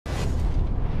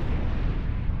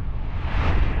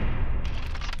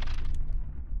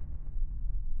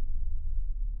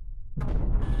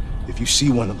you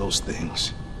see one of those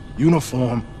things,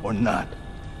 uniform or not,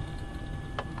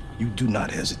 you do not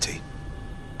hesitate.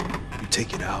 You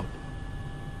take it out,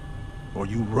 or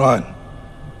you run.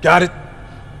 Got it?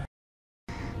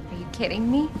 Are you kidding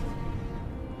me?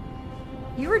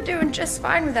 You were doing just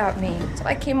fine without me, so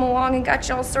I came along and got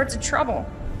you all sorts of trouble.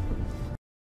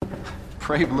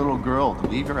 Brave little girl to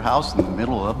leave her house in the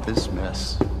middle of this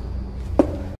mess.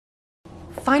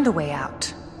 Find a way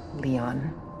out,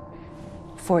 Leon.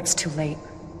 Before it's too late.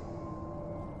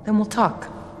 Then we'll talk.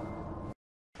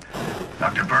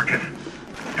 Dr. Birkin,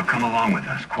 you'll come along with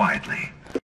us quietly.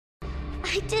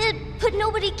 I did, but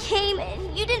nobody came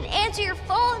and you didn't answer your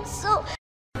phone, so...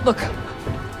 Look,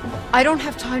 I don't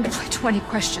have time to play 20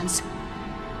 questions.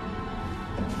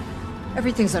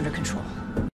 Everything's under control.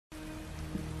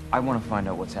 I want to find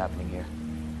out what's happening here,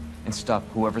 and stop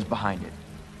whoever's behind it.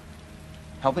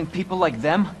 Helping people like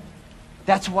them?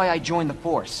 That's why I joined the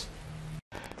force.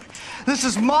 This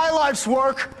is my life's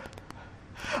work!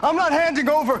 I'm not handing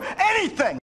over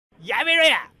anything! やめろ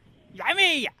やや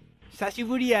めいや久し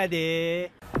ぶりや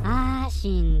であーし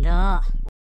んど